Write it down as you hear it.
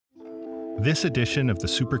This edition of the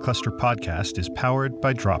Supercluster podcast is powered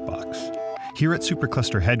by Dropbox. Here at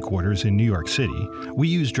Supercluster headquarters in New York City, we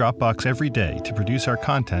use Dropbox every day to produce our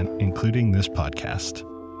content, including this podcast.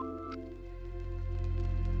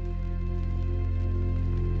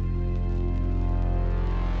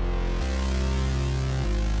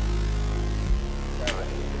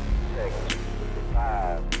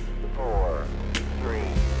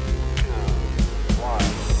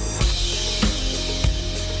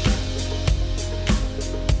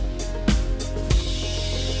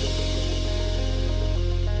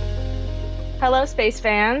 Hello, space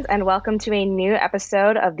fans, and welcome to a new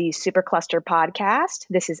episode of the Supercluster podcast.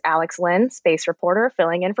 This is Alex Lynn, space reporter,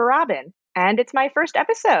 filling in for Robin, and it's my first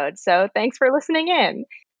episode, so thanks for listening in.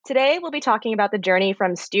 Today, we'll be talking about the journey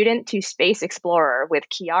from student to space explorer with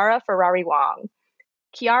Kiara Ferrari Wong.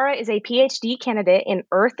 Kiara is a PhD candidate in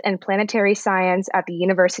Earth and Planetary Science at the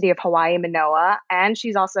University of Hawaii, Manoa, and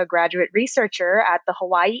she's also a graduate researcher at the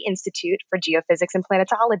Hawaii Institute for Geophysics and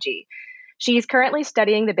Planetology. She's currently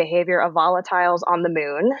studying the behavior of volatiles on the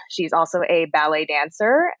moon. She's also a ballet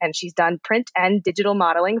dancer, and she's done print and digital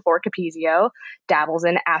modeling for Capezio, dabbles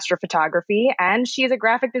in astrophotography, and she's a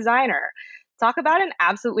graphic designer. Talk about an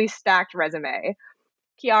absolutely stacked resume.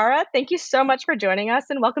 Kiara, thank you so much for joining us,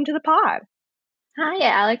 and welcome to the pod. Hi,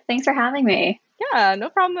 Alex. Thanks for having me. Yeah, no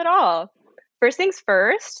problem at all. First things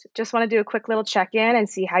first, just want to do a quick little check-in and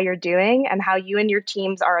see how you're doing and how you and your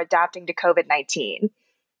teams are adapting to COVID-19.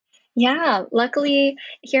 Yeah, luckily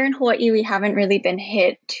here in Hawaii, we haven't really been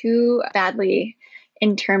hit too badly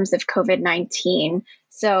in terms of COVID-19.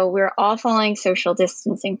 So we're all following social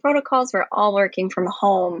distancing protocols. We're all working from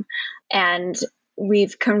home, and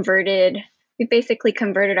we've basically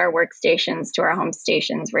converted our workstations to our home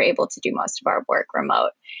stations. We're able to do most of our work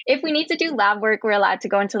remote. If we need to do lab work, we're allowed to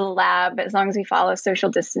go into the lab as long as we follow social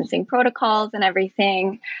distancing protocols and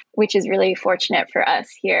everything, which is really fortunate for us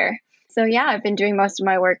here. So yeah, I've been doing most of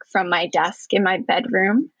my work from my desk in my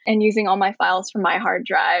bedroom and using all my files from my hard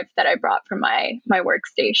drive that I brought from my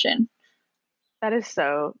workstation. That is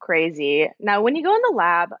so crazy. Now, when you go in the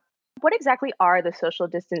lab, what exactly are the social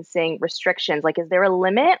distancing restrictions? Like, is there a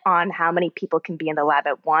limit on how many people can be in the lab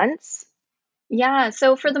at once? Yeah,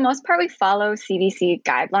 so for the most part, we follow CDC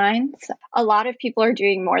guidelines. A lot of people are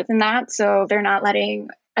doing more than that. So they're not letting,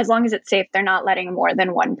 as long as it's safe, they're not letting more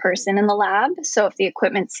than one person in the lab. So if the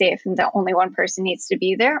equipment's safe and the only one person needs to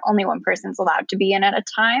be there, only one person's allowed to be in at a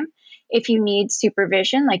time. If you need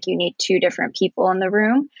supervision, like you need two different people in the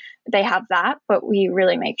room, they have that. But we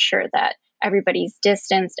really make sure that everybody's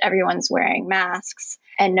distanced, everyone's wearing masks,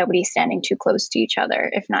 and nobody's standing too close to each other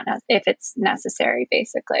if it's necessary,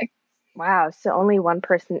 basically. Wow, so only one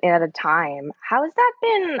person in at a time. How has that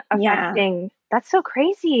been affecting? Yeah. That's so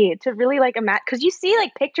crazy to really imagine, because you see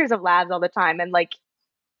pictures of labs all the time, and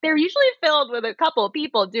they're usually filled with a couple of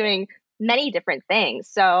people doing many different things.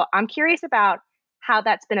 So I'm curious about how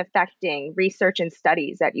that's been affecting research and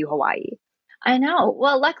studies at U Hawaii. I know.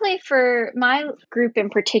 Well, luckily for my group in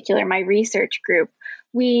particular, my research group,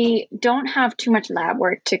 we don't have too much lab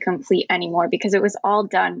work to complete anymore because it was all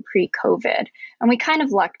done pre-COVID. And we kind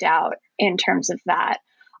of lucked out in terms of that.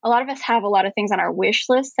 A lot of us have a lot of things on our wish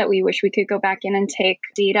list that we wish we could go back in and take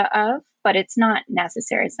data of, but it's not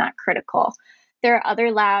necessary. It's not critical. There are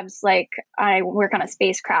other labs, like I work on a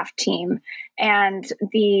spacecraft team, and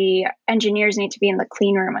the engineers need to be in the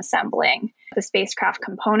clean room assembling the spacecraft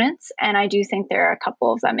components. And I do think there are a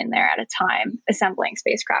couple of them in there at a time assembling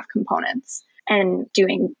spacecraft components and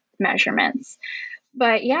doing measurements.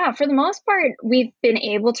 But yeah, for the most part, we've been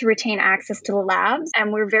able to retain access to the labs,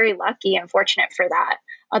 and we're very lucky and fortunate for that.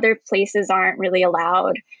 Other places aren't really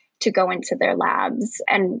allowed to go into their labs,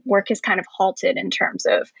 and work is kind of halted in terms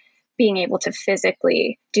of being able to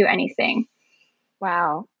physically do anything.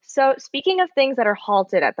 Wow. So speaking of things that are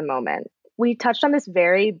halted at the moment, we touched on this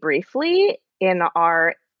very briefly in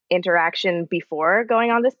our interaction before going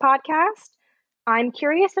on this podcast. I'm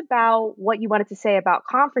curious about what you wanted to say about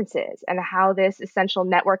conferences and how this essential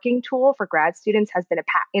networking tool for grad students has been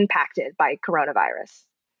impacted by coronavirus.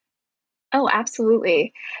 Oh,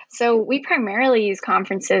 absolutely. So we primarily use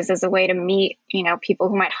conferences as a way to meet, people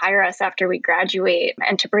who might hire us after we graduate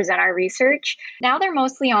and to present our research. Now they're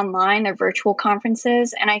mostly online, they're virtual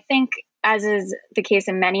conferences. And I think, as is the case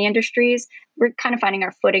in many industries, we're kind of finding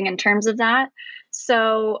our footing in terms of that.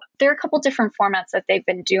 So there are a couple different formats that they've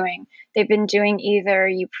been doing. They've been doing either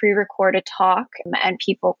you pre-record a talk and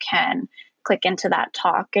people can click into that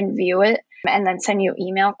talk and view it, and then send you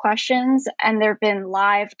email questions. And there have been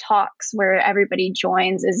live talks where everybody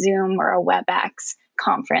joins a Zoom or a WebEx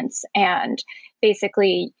conference. And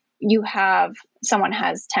basically someone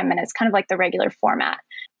has 10 minutes, kind of like the regular format.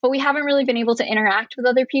 but we haven't really been able to interact with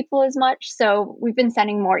other people as much. So we've been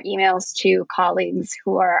sending more emails to colleagues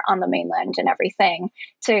who are on the mainland and everything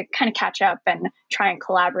to kind of catch up and try and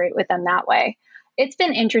collaborate with them that way. It's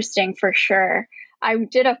been interesting for sure. I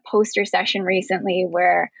did a poster session recently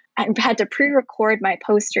where I had to pre-record my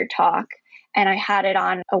poster talk, and I had it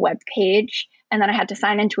on a web page, and then I had to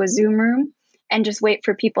sign into a Zoom room and just wait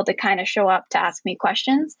for people to kind of show up to ask me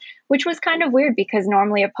questions, which was kind of weird because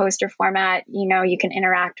normally a poster format, you can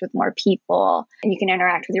interact with more people and you can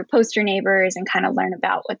interact with your poster neighbors and kind of learn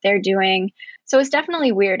about what they're doing. So it's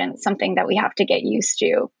definitely weird, and it's something that we have to get used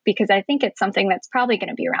to because I think it's something that's probably going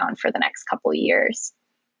to be around for the next couple of years.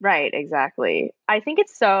 Right, exactly. I think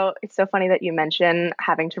it's so funny that you mention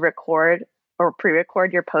having to record or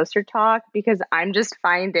pre-record your poster talk, because I'm just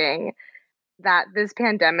finding that this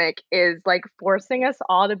pandemic is like forcing us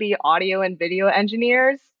all to be audio and video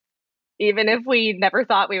engineers, even if we never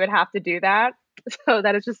thought we would have to do that. So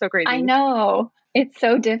that is just so crazy. I know. It's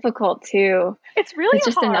so difficult too. It's really It's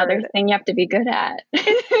just hard. another thing you have to be good at.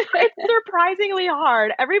 It's surprisingly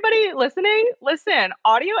hard. Everybody listening, listen,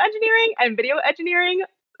 audio engineering and video engineering,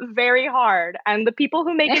 very hard. And the people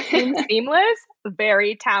who make it seem seamless,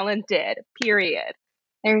 very talented, period.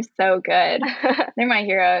 They're so good. They're my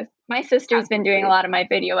heroes. My sister's been doing a lot of my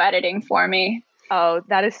video editing for me. Oh,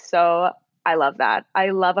 that is so, I love that.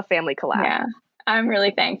 I love a family collab. Yeah, I'm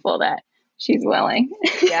really thankful that she's willing.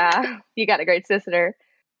 Yeah, you got a great sister.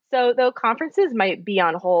 So though conferences might be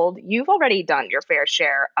on hold, you've already done your fair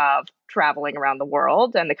share of traveling around the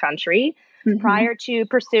world and the country. Mm-hmm. Prior to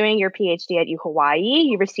pursuing your PhD at Hawaii,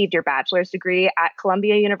 you received your bachelor's degree at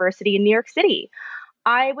Columbia University in New York City.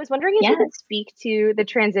 I was wondering if you could speak to the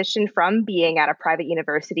transition from being at a private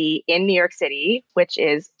university in New York City, which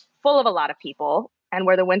is full of a lot of people and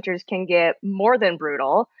where the winters can get more than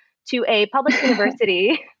brutal, to a public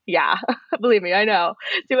university. Yeah, believe me, I know.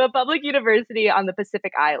 To a public university on the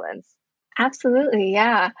Pacific Islands. Absolutely,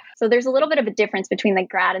 yeah. So there's a little bit of a difference between the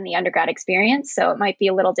grad and the undergrad experience. So it might be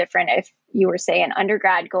a little different if you were, say, an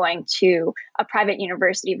undergrad going to a private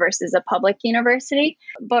university versus a public university.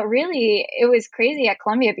 But really, it was crazy at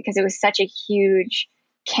Columbia because it was such a huge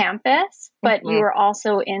campus, but you were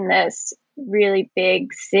also in this really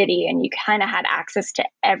big city and you kind of had access to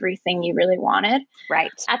everything you really wanted.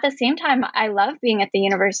 Right. At the same time, I love being at the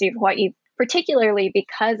University of Hawaii, particularly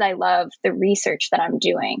because I love the research that I'm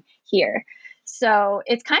doing here. So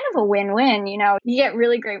it's kind of a win-win. You get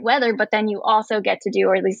really great weather, but then you also get to do,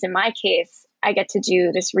 or at least in my case, I get to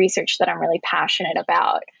do this research that I'm really passionate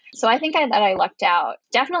about. So I think that I lucked out.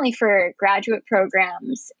 Definitely for graduate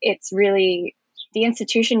programs, it's really the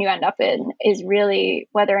institution you end up in is really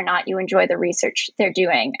whether or not you enjoy the research they're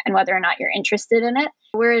doing and whether or not you're interested in it.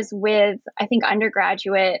 Whereas with, I think,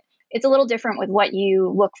 undergraduate, it's a little different with what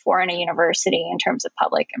you look for in a university in terms of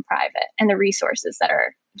public and private and the resources that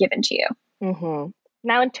are given to you. Mm-hmm.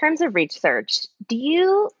 Now, in terms of research, do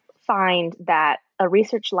you find that a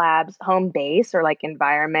research lab's home base or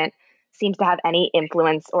environment seems to have any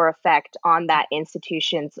influence or effect on that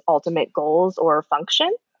institution's ultimate goals or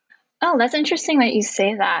function? Oh, that's interesting that you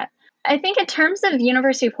say that. I think in terms of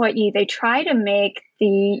University of Hawaii, they try to make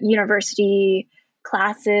the university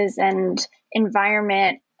classes and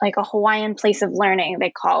environment like a Hawaiian place of learning, they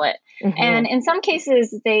call it. Mm-hmm. And in some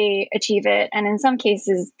cases, they achieve it. And in some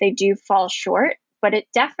cases, they do fall short. But it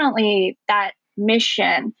definitely, that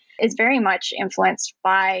mission is very much influenced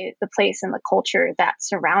by the place and the culture that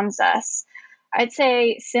surrounds us. I'd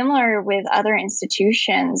say similar with other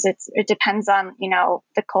institutions, it depends on,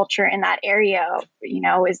 the culture in that area.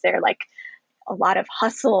 Is there a lot of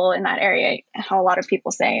hustle in that area? How a lot of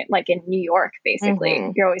people say it, in New York,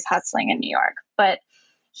 basically, you're always hustling in New York. But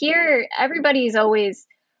here, everybody's always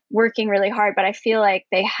working really hard, but I feel like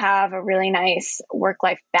they have a really nice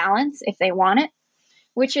work-life balance if they want it,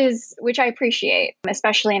 which I appreciate,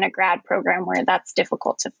 especially in a grad program where that's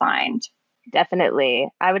difficult to find. Definitely.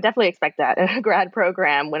 I would definitely expect that in a grad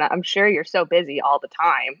program when I'm sure you're so busy all the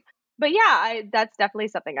time. But yeah, that's definitely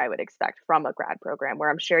something I would expect from a grad program where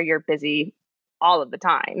I'm sure you're busy all of the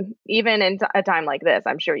time. Even in a time like this,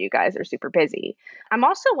 I'm sure you guys are super busy. I'm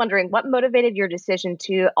also wondering what motivated your decision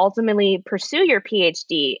to ultimately pursue your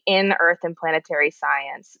PhD in Earth and planetary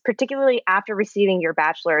science, particularly after receiving your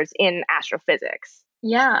bachelor's in astrophysics.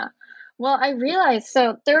 Yeah. Well, I realized,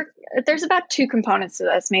 so there's about two components to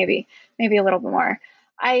this, maybe a little bit more.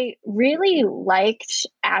 I really liked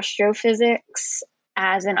astrophysics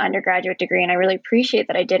as an undergraduate degree, and I really appreciate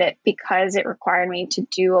that I did it because it required me to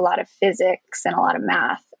do a lot of physics and a lot of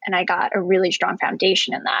math, and I got a really strong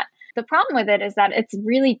foundation in that. The problem with it is that it's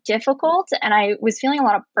really difficult, and I was feeling a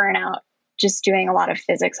lot of burnout just doing a lot of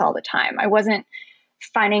physics all the time. I wasn't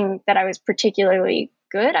finding that I was particularly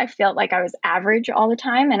good. I felt like I was average all the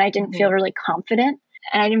time, and I didn't feel really confident.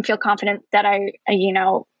 And I didn't feel confident that I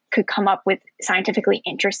could come up with scientifically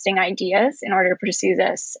interesting ideas in order to pursue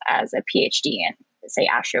this as a PhD in, say,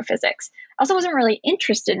 astrophysics. I also wasn't really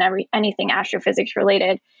interested in anything astrophysics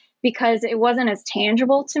related because it wasn't as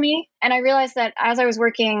tangible to me. And I realized that as I was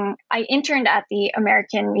working, I interned at the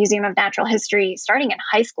American Museum of Natural History starting in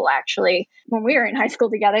high school, actually, when we were in high school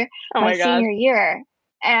together, my senior year.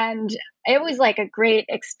 And it was like a great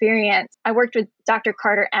experience. I worked with Dr.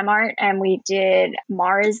 Carter Emmart, and we did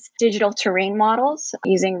Mars digital terrain models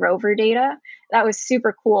using rover data. That was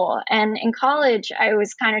super cool. And in college, I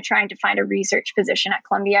was kind of trying to find a research position at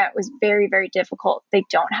Columbia. It was very, very difficult. They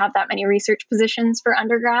don't have that many research positions for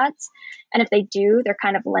undergrads. And if they do, they're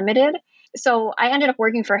kind of limited. So I ended up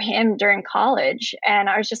working for him during college. And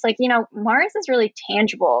I was just like, Mars is really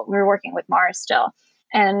tangible. We were working with Mars still.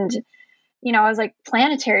 And I was like,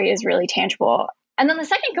 planetary is really tangible. And then the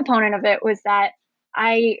second component of it was that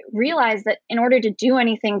I realized that in order to do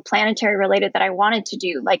anything planetary related that I wanted to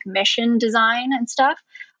do, like mission design and stuff,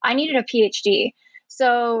 I needed a PhD.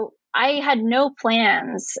 So I had no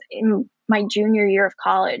plans in my junior year of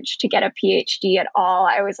college to get a PhD at all.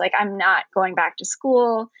 I was like, I'm not going back to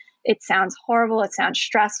school. It sounds horrible. It sounds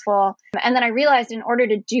stressful. And then I realized in order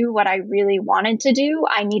to do what I really wanted to do,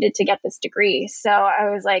 I needed to get this degree. So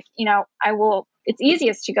I was like, it's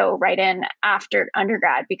easiest to go right in after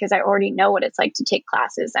undergrad because I already know what it's like to take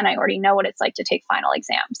classes and I already know what it's like to take final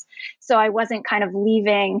exams. So I wasn't kind of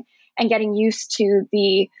leaving and getting used to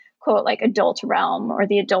the quote, like adult realm or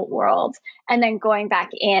the adult world, and then going back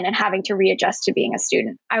in and having to readjust to being a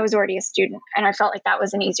student. I was already a student and I felt like that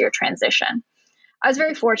was an easier transition. I was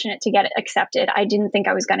very fortunate to get accepted. I didn't think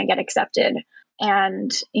I was going to get accepted.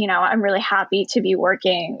 And, I'm really happy to be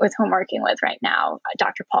working with who I'm working with right now,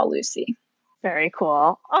 Dr. Paul Lucy. Very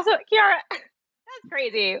cool. Also, Kiara, that's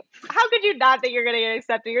crazy. How could you not think you're going to get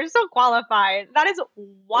accepted? You're so qualified. That is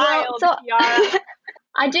wild, Kiara.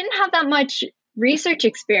 I didn't have that much research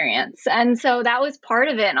experience. And so that was part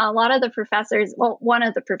of it. And a lot of the professors, one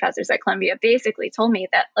of the professors at Columbia basically told me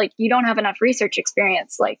that, like, you don't have enough research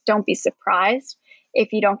experience. Like, don't be surprised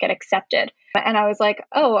if you don't get accepted. And I was like,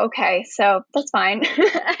 oh, okay, so that's fine.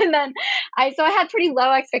 And then I had pretty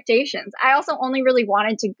low expectations. I also only really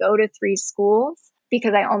wanted to go to 3 schools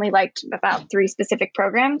because I only liked about 3 specific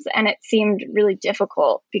programs. And it seemed really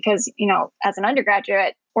difficult because, as an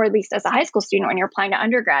undergraduate, or at least as a high school student, when you're applying to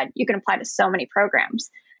undergrad, you can apply to so many programs.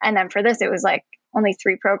 And then for this, it was like only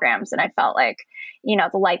 3 programs. And I felt like,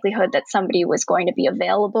 the likelihood that somebody was going to be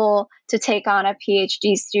available to take on a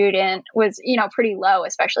PhD student was, pretty low,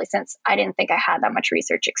 especially since I didn't think I had that much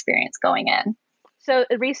research experience going in. So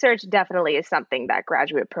research definitely is something that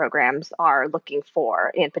graduate programs are looking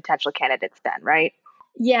for in potential candidates then, right?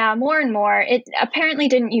 Yeah, more and more. It apparently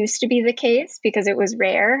didn't used to be the case because it was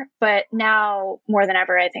rare, but now more than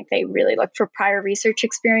ever, I think they really look for prior research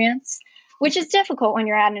experience, which is difficult when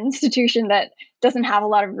you're at an institution that doesn't have a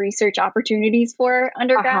lot of research opportunities for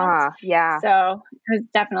undergrads. Yeah. So it's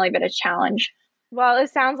definitely been a challenge. Well, it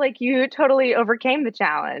sounds like you totally overcame the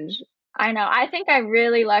challenge. I know. I think I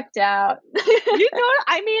really lucked out.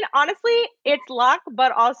 Honestly, it's luck,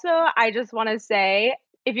 but also I just want to say,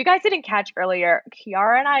 if you guys didn't catch earlier,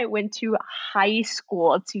 Kiara and I went to high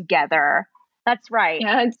school together. That's right.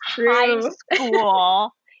 Yeah, it's true. High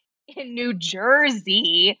school in New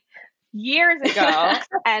Jersey years ago,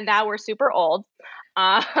 and now we're super old.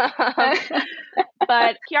 But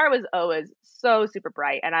Kiara was always so super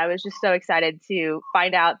bright, and I was just so excited to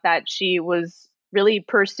find out that she was really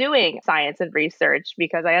pursuing science and research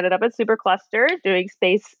because I ended up at Supercluster doing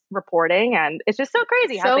space reporting, and it's just so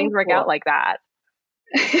crazy how things work out like that.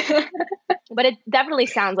 But it definitely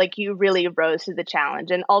sounds like you really rose to the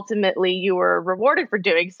challenge, and ultimately you were rewarded for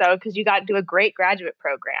doing so because you got to do a great graduate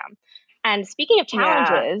program. And speaking of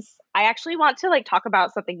challenges, I actually want to talk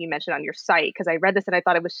about something you mentioned on your site because I read this and I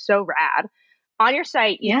thought it was so rad. On your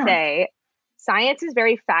site, you say science is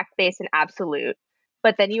very fact-based and absolute,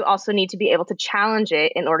 but then you also need to be able to challenge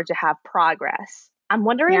it in order to have progress. I'm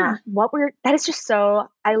wondering that is just so,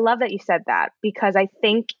 I love that you said that because I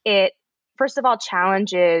think it, first of all,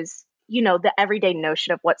 challenges, the everyday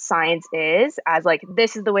notion of what science is as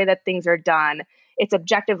this is the way that things are done. It's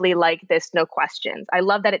objectively like this, no questions. I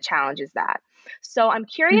love that it challenges that. So I'm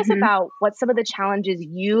curious about what some of the challenges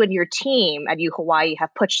you and your team at U Hawaii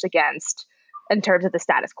have pushed against in terms of the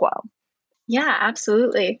status quo. Yeah,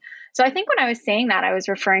 absolutely. So I think when I was saying that, I was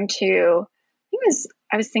referring to,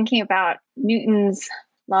 I was thinking about Newton's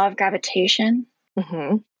law of gravitation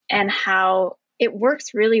and how it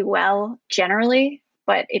works really well generally,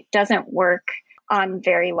 but it doesn't work on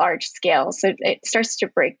very large scale. So it starts to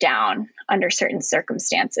break down under certain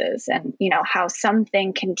circumstances, and, how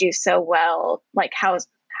something can do so well, like how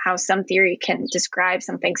some theory can describe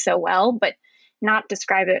something so well, but not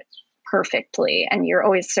describe it perfectly. And you're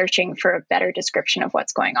always searching for a better description of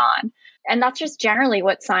what's going on. And that's just generally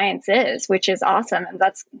what science is, which is awesome. And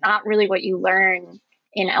that's not really what you learn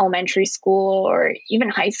in elementary school or even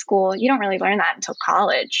high school. You don't really learn that until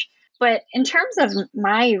college. But in terms of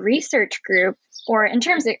my research group, or in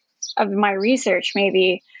terms of my research,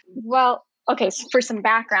 maybe, well, okay, so for some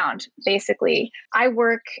background, basically, I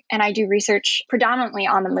work and I do research predominantly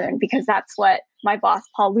on the moon because that's what my boss,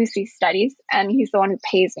 Paul Lucy, studies, and he's the one who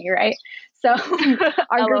pays me, right? So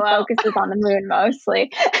our group focuses on the moon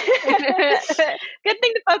mostly. Good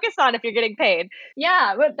thing to focus on if you're getting paid.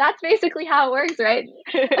 Yeah, but that's basically how it works, right?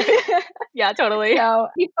 Yeah, totally. So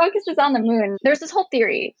he focuses on the moon. There's this whole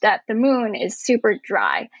theory that the moon is super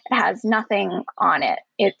dry. It has nothing on it.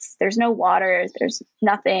 There's no water, there's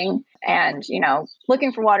nothing. And,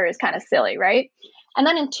 looking for water is kind of silly, right? And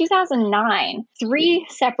then in 2009, 3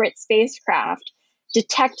 separate spacecraft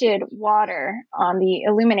detected water on the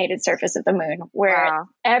illuminated surface of the moon where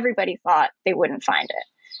everybody thought they wouldn't find it.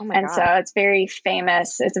 Oh my God. So it's very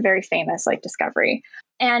famous. It's a very famous discovery.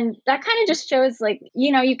 And that kind of just shows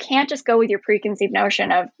you can't just go with your preconceived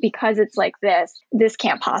notion of because it's like this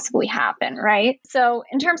can't possibly happen, right? So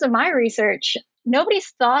in terms of my research,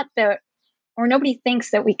 nobody's thought that, or nobody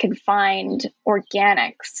thinks that we could find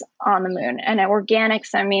organics on the moon. And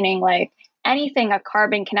organics, I'm meaning anything a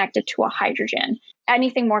carbon connected to a hydrogen,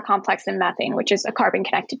 anything more complex than methane, which is a carbon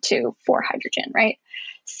connected to 4 hydrogen, right?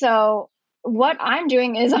 So what I'm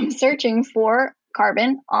doing is I'm searching for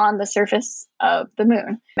carbon on the surface of the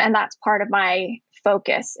moon. And that's part of my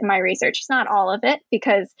focus in my research. It's not all of it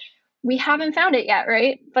because we haven't found it yet,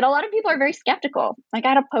 right? But a lot of people are very skeptical. I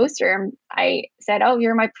got a poster and I said, oh,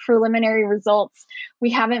 here are my preliminary results. We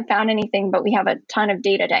haven't found anything, but we have a ton of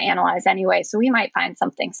data to analyze anyway. So we might find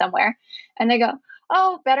something somewhere. And they go,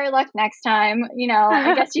 oh, better luck next time.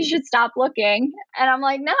 I guess you should stop looking. And I'm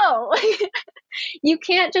like, no, you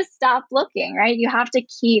can't just stop looking, right? You have to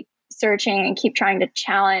keep searching and keep trying to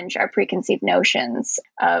challenge our preconceived notions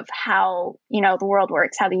of how, the world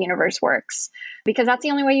works, how the universe works, because that's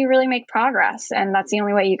the only way you really make progress. And that's the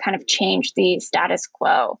only way you kind of change the status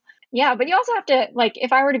quo. Yeah. But you also have to,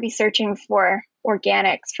 if I were to be searching for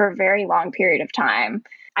organics for a very long period of time,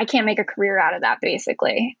 I can't make a career out of that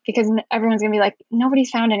basically, because everyone's going to be like,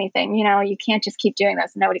 nobody's found anything. You can't just keep doing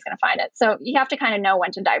this. Nobody's going to find it. So you have to kind of know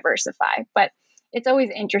when to diversify, but it's always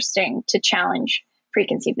interesting to challenge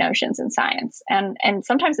preconceived notions in science. And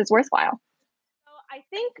sometimes it's worthwhile. So I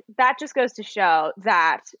think that just goes to show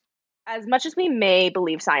that as much as we may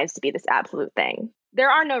believe science to be this absolute thing, there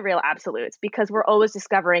are no real absolutes because we're always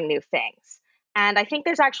discovering new things. And I think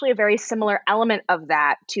there's actually a very similar element of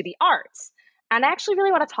that to the arts. And I actually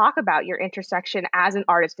really want to talk about your intersection as an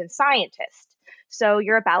artist and scientist. So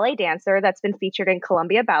you're a ballet dancer that's been featured in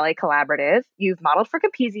Columbia Ballet Collaborative. You've modeled for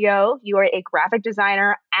Capezio. You are a graphic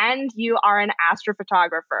designer, and you are an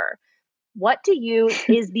astrophotographer. What to you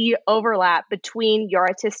is the overlap between your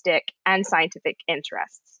artistic and scientific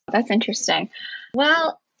interests? That's interesting.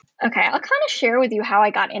 Well, okay, I'll kind of share with you how I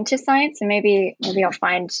got into science, and maybe I'll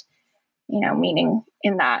find, meaning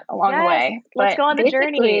in that along the way. Let's go on the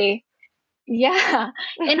journey. Yeah.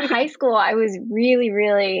 In high school, I was really,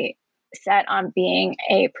 really set on being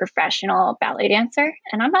a professional ballet dancer.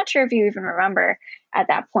 And I'm not sure if you even remember at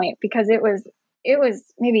that point, because it was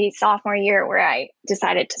maybe sophomore year where I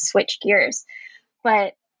decided to switch gears.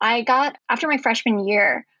 But after my freshman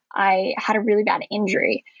year, I had a really bad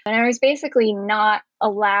injury and I was basically not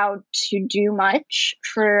allowed to do much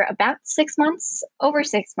for about 6 months, over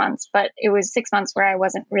 6 months, but it was 6 months where I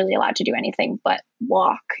wasn't really allowed to do anything but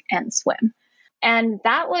walk and swim. And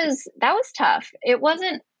that was tough.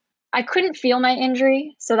 I couldn't feel my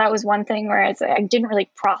injury. So that was one thing where I didn't really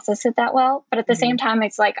process it that well. But at the same time,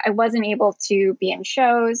 it's like I wasn't able to be in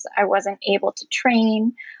shows. I wasn't able to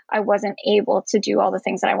train. I wasn't able to do all the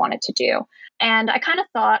things that I wanted to do. And I kind of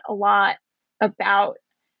thought a lot about,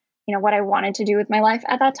 what I wanted to do with my life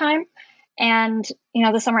at that time. And,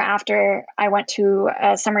 the summer after, I went to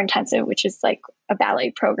a summer intensive, which is like a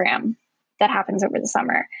ballet program that happens over the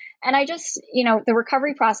summer. And I just, the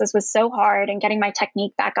recovery process was so hard, and getting my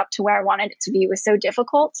technique back up to where I wanted it to be was so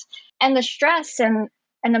difficult. And the stress and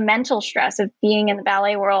the mental stress of being in the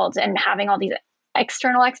ballet world and having all these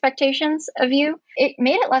external expectations of you, it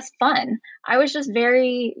made it less fun. I was just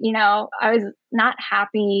very, I was not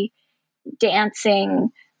happy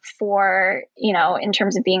dancing for, in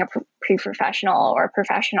terms of being a pre-professional or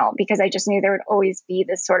professional, because I just knew there would always be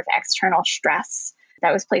this sort of external stress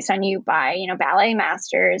that was placed on you by, ballet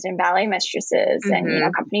masters and ballet mistresses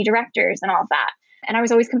and, company directors and all of that. And I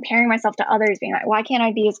was always comparing myself to others, being like, why can't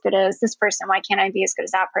I be as good as this person? Why can't I be as good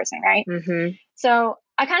as that person? Right. So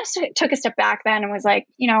I kind of took a step back then and was like,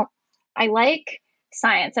 I like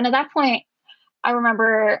science. And at that point, I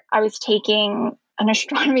remember I was taking an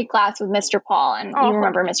astronomy class with Mr. Paul. And you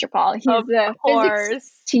remember Mr. Paul. He's the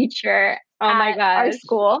physics teacher at our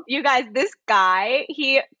school. You guys, this guy,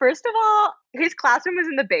 first of all, his classroom was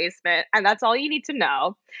in the basement, and that's all you need to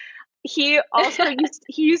know. He also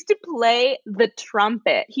used to play the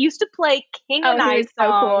trumpet. He used to play King and I songs.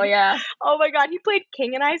 So cool, yeah. Oh my God, he played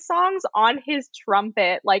King and I songs on his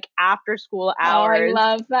trumpet, like after school hours. Oh, I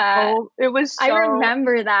love that. Oh, it was I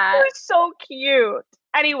remember that. It was so cute.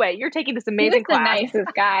 Anyway, you're taking this amazing class. He was the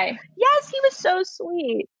nicest guy. Yes, he was so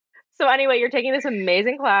sweet. So anyway, you're taking this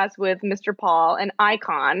amazing class with Mr. Paul, an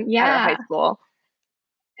icon at our high school.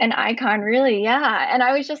 An icon, really, yeah. And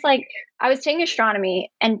I was just like, I was taking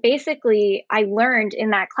astronomy, and basically I learned in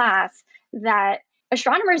that class that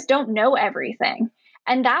astronomers don't know everything.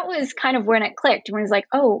 And that was kind of when it clicked, when it was like,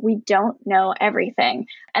 oh, we don't know everything.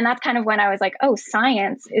 And that's kind of when I was like, oh,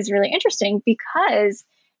 science is really interesting because,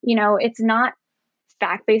 it's not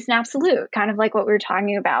fact-based and absolute, kind of like what we were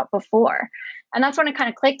talking about before. And that's when it kind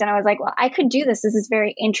of clicked. And I was like, well, I could do this. This is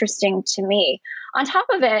very interesting to me. On top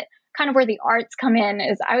of it, kind of where the arts come in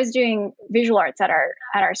is I was doing visual arts at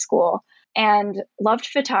our school and loved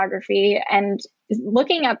photography and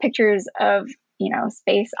looking at pictures of,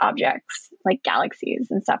 space objects like galaxies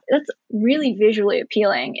and stuff. It's really visually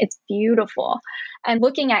appealing. It's beautiful. And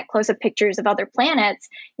looking at close-up pictures of other planets,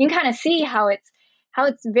 you can kind of see how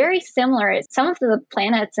it's very similar. Some of the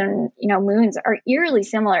planets and, moons are eerily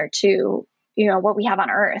similar to, what we have on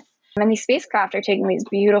Earth. And these spacecraft are taking these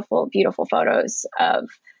beautiful, beautiful photos of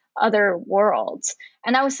other worlds.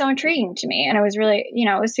 And that was so intriguing to me. And it was really,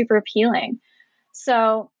 it was super appealing.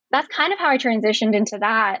 So that's kind of how I transitioned into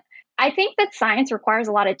that. I think that science requires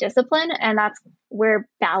a lot of discipline, and that's where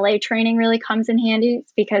ballet training really comes in handy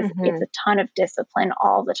because it's a ton of discipline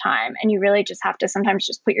all the time. And you really just have to sometimes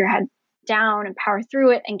just put your head down and power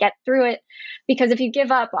through it and get through it. Because if you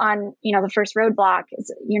give up on, the first roadblock,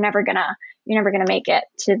 you're never gonna make it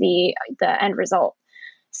to the end result.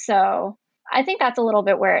 So I think that's a little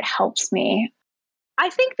bit where it helps me. I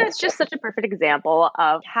think that's just such a perfect example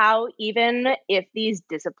of how even if these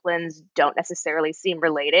disciplines don't necessarily seem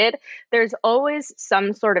related, there's always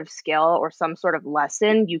some sort of skill or some sort of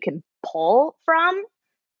lesson you can pull from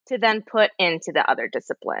to then put into the other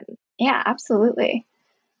discipline. Yeah, absolutely.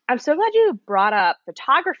 I'm so glad you brought up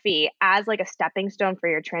photography as like a stepping stone for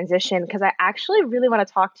your transition, because I actually really want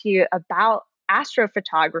to talk to you about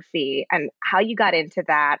astrophotography and how you got into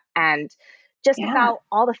that and just about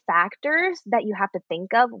all the factors that you have to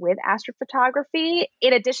think of with astrophotography,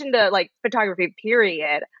 in addition to like photography,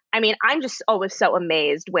 period. I mean, I'm just always so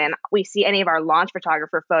amazed when we see any of our launch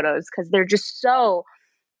photographer photos because they're just so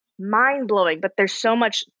mind-blowing, but there's so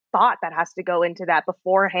much thought that has to go into that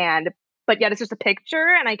beforehand. But yet it's just a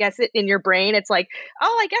picture. And I guess in your brain, it's like,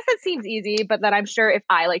 oh, I guess it seems easy. But then I'm sure if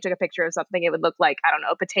I took a picture of something, it would look like, I don't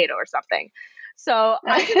know, a potato or something. So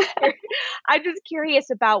I'm just curious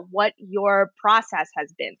about what your process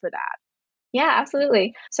has been for that. Yeah,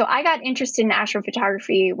 absolutely. So I got interested in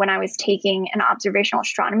astrophotography when I was taking an observational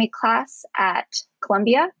astronomy class at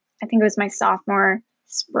Columbia. I think it was my sophomore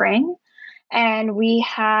spring. And we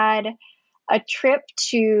had a trip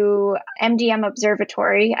to MDM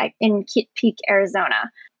Observatory in Kitt Peak, Arizona.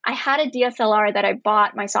 I had a DSLR that I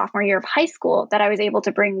bought my sophomore year of high school that I was able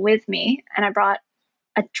to bring with me. And I brought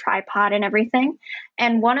a tripod and everything.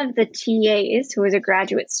 And one of the TAs, who was a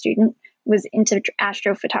graduate student, was into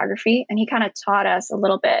astrophotography. And he kind of taught us a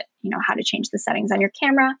little bit, how to change the settings on your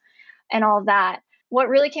camera and all that. What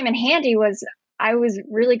really came in handy was I was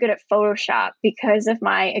really good at Photoshop because of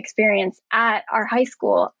my experience at our high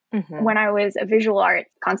school when I was a visual art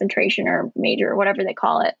concentration or major, or whatever they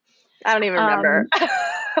call it. I don't even remember.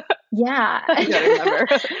 Yeah. I don't remember.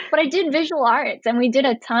 But I did visual arts and we did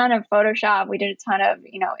a ton of Photoshop. We did a ton of,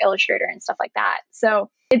 Illustrator and stuff like that. So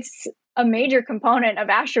it's a major component of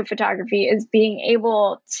astrophotography is being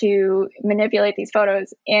able to manipulate these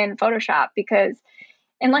photos in Photoshop, because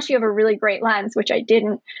unless you have a really great lens, which I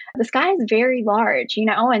didn't, the sky is very large,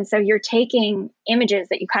 and so you're taking images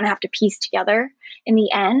that you kind of have to piece together in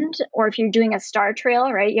the end. Or if you're doing a star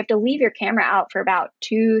trail, right, you have to leave your camera out for about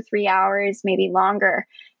 2-3 hours, maybe longer,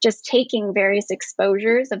 just taking various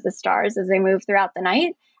exposures of the stars as they move throughout the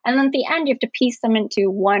night. And then at the end, you have to piece them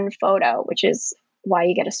into one photo, which is why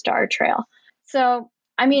you get a star trail. So,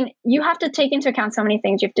 I mean, you have to take into account so many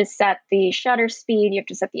things. You have to set the shutter speed, you have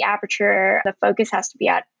to set the aperture, the focus has to be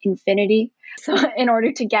at infinity. So in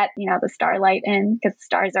order to get, the starlight in, because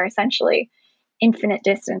stars are essentially infinite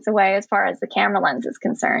distance away as far as the camera lens is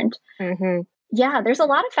concerned. Mm-hmm. Yeah, there's a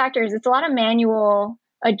lot of factors. It's a lot of manual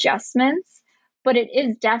adjustments, but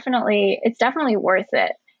it's definitely worth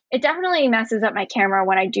it. It definitely messes up my camera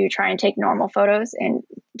when I do try and take normal photos in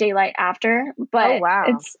daylight after, but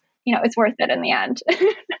it's worth it in the end.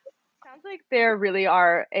 Sounds like there really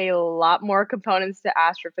are a lot more components to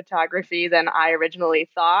astrophotography than I originally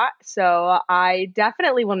thought. So I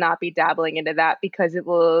definitely will not be dabbling into that because it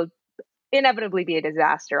will inevitably be a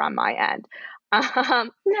disaster on my end.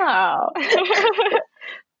 No.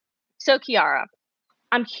 So Kiara,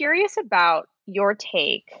 I'm curious about your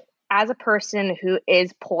take as a person who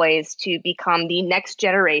is poised to become the next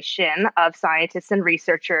generation of scientists and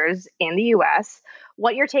researchers in the US,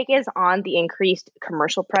 what your take is on the increased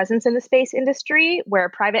commercial presence in the space industry, where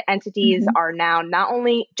private entities are now not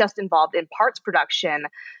only just involved in parts production,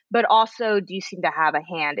 but also do seem to have a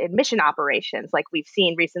hand in mission operations, like we've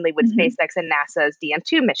seen recently with SpaceX and NASA's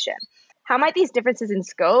DM2 mission. How might these differences in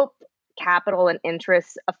scope, capital, and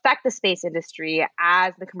interests affect the space industry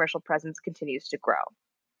as the commercial presence continues to grow?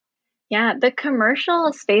 Yeah, the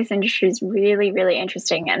commercial space industry is really, really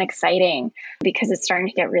interesting and exciting because it's starting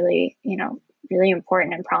to get really, really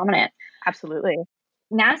important and prominent. Absolutely.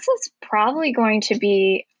 NASA's probably going to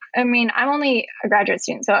be, I'm only a graduate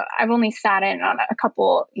student, so I've only sat in on a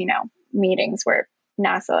couple, meetings where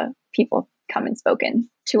NASA people come and spoken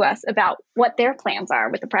to us about what their plans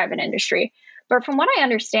are with the private industry. But from what I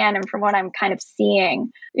understand and from what I'm kind of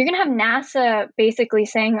seeing, you're going to have NASA basically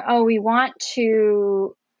saying, oh, we want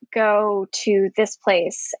to go to this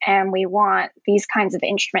place and we want these kinds of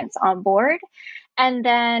instruments on board. And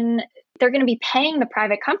then they're going to be paying the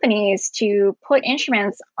private companies to put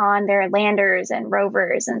instruments on their landers and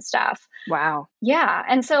rovers and stuff. Wow. Yeah.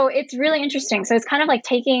 And so it's really interesting. So it's kind of like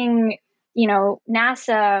taking,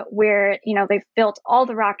 NASA where, they've built all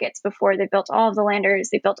the rockets before, they built all of the landers,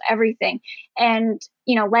 they built everything, and,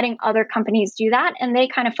 letting other companies do that. And they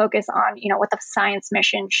kind of focus on, what the science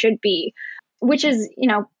mission should be, which is,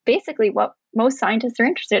 basically what most scientists are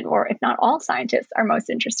interested in, or if not all scientists are most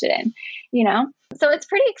interested in, So it's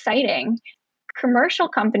pretty exciting. Commercial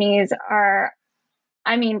companies are,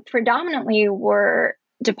 predominantly were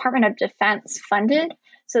Department of Defense funded.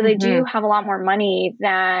 So they do have a lot more money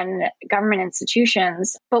than government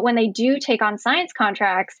institutions. But when they do take on science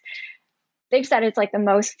contracts, they've said it's like the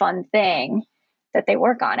most fun thing that they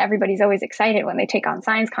work on. Everybody's always excited when they take on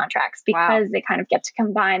science contracts because they kind of get to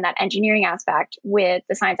combine that engineering aspect with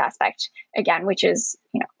the science aspect again, which is,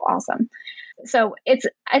 awesome. So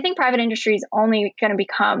I think private industry is only going to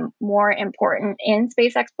become more important in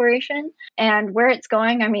space exploration, and where it's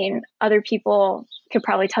going. Other people could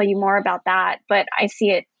probably tell you more about that, but I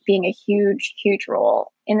see it being a huge, huge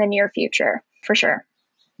role in the near future for sure.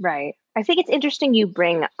 Right. I think it's interesting you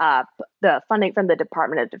bring up the funding from the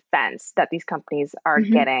Department of Defense that these companies are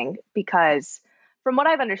getting, because from what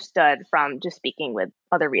I've understood from just speaking with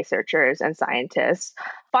other researchers and scientists,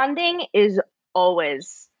 funding is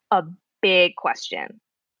always a big question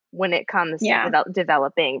when it comes to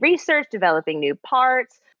developing research, developing new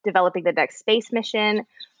parts, developing the next space mission.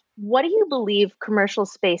 What do you believe commercial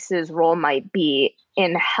space's role might be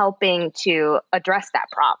in helping to address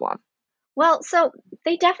that problem? Well, so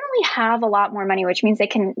they definitely have a lot more money, which means they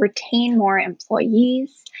can retain more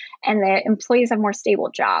employees and the employees have more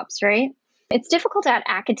stable jobs, right? It's difficult at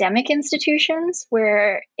academic institutions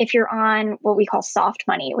where if you're on what we call soft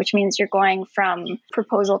money, which means you're going from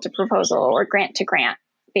proposal to proposal or grant to grant,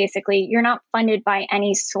 basically, you're not funded by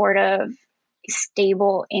any sort of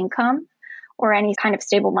stable income or any kind of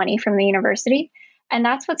stable money from the university. And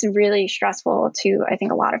that's what's really stressful to, I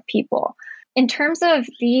think, a lot of people. In terms of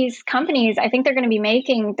these companies, I think they're going to be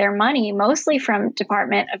making their money mostly from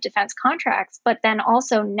Department of Defense contracts, but then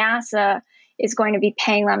also NASA is going to be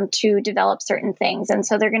paying them to develop certain things. And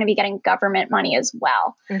so they're going to be getting government money as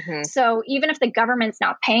well. So even if the government's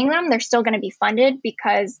not paying them, they're still going to be funded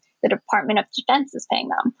because the Department of Defense is paying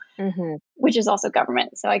them, which is also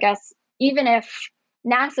government. So I guess even if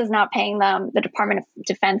NASA's not paying them, the Department of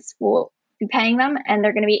Defense will be paying them, and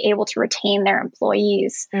they're going to be able to retain their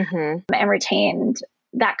employees and retain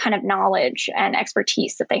that kind of knowledge and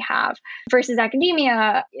expertise that they have. Versus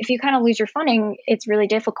academia, if you kind of lose your funding, it's really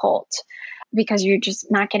difficult because you're just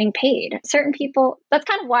not getting paid. Certain people, that's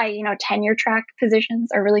kind of why, tenure track positions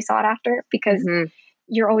are really sought after, because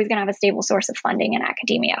you're always going to have a stable source of funding in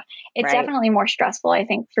academia. It's definitely more stressful, I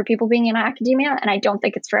think, for people being in academia, and I don't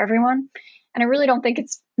think it's for everyone. And I really don't think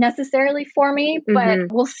it's necessarily for me,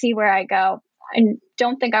 but we'll see where I go. I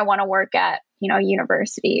don't think I want to work at, a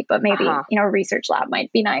university, but maybe, a research lab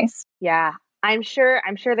might be nice. Yeah. I'm sure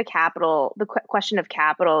the question of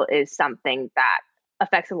capital is something that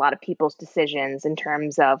affects a lot of people's decisions in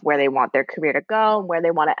terms of where they want their career to go, where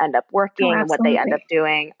they want to end up working, and what they end up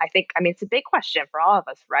doing. It's a big question for all of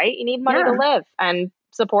us, right? You need money to live and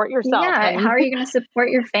support yourself. Yeah. And how are you going to support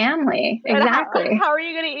your family? Exactly. How are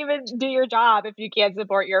you going to even do your job if you can't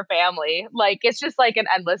support your family? It's just like an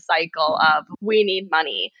endless cycle of we need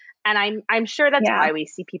money. And I'm sure that's why we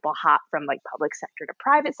see people hop from public sector to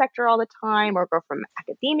private sector all the time, or go from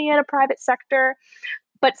academia to private sector.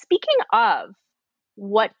 But speaking of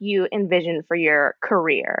what you envision for your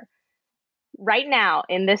career right now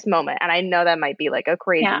in this moment, and I know that might be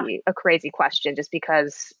a crazy question, just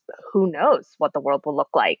because who knows what the world will look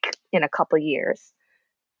like in a couple of years.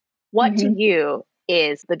 What to you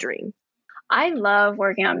is the dream? I love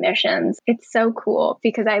working on missions. It's so cool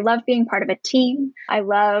because I love being part of a team. I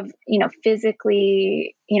love,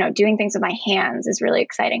 physically, doing things with my hands is really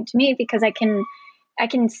exciting to me because I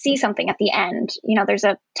can see something at the end. There's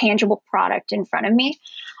a tangible product in front of me.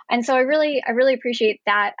 And so I really appreciate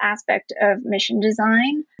that aspect of mission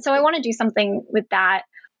design. So I want to do something with that.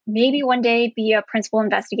 Maybe one day be a principal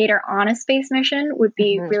investigator on a space mission would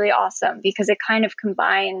be really awesome because it kind of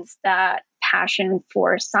combines that passion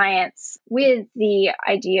for science with the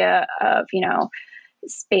idea of,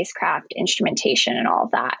 spacecraft instrumentation and all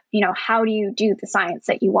of that. How do you do the science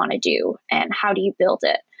that you want to do and how do you build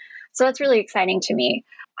it? So that's really exciting to me.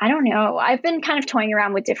 I don't know. I've been kind of toying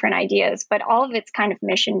around with different ideas, but all of it's kind of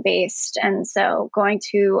mission based. And so going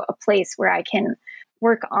to a place where I can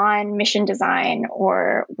work on mission design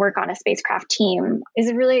or work on a spacecraft team is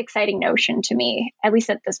a really exciting notion to me, at least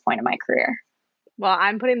at this point in my career. Well,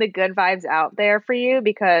 I'm putting the good vibes out there for you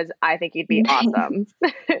because I think you'd be awesome.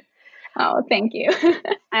 Oh, thank you.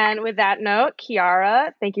 And with that note,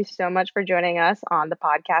 Kiara, thank you so much for joining us on the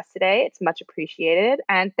podcast today. It's much appreciated.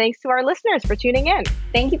 And thanks to our listeners for tuning in.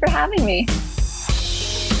 Thank you for having me.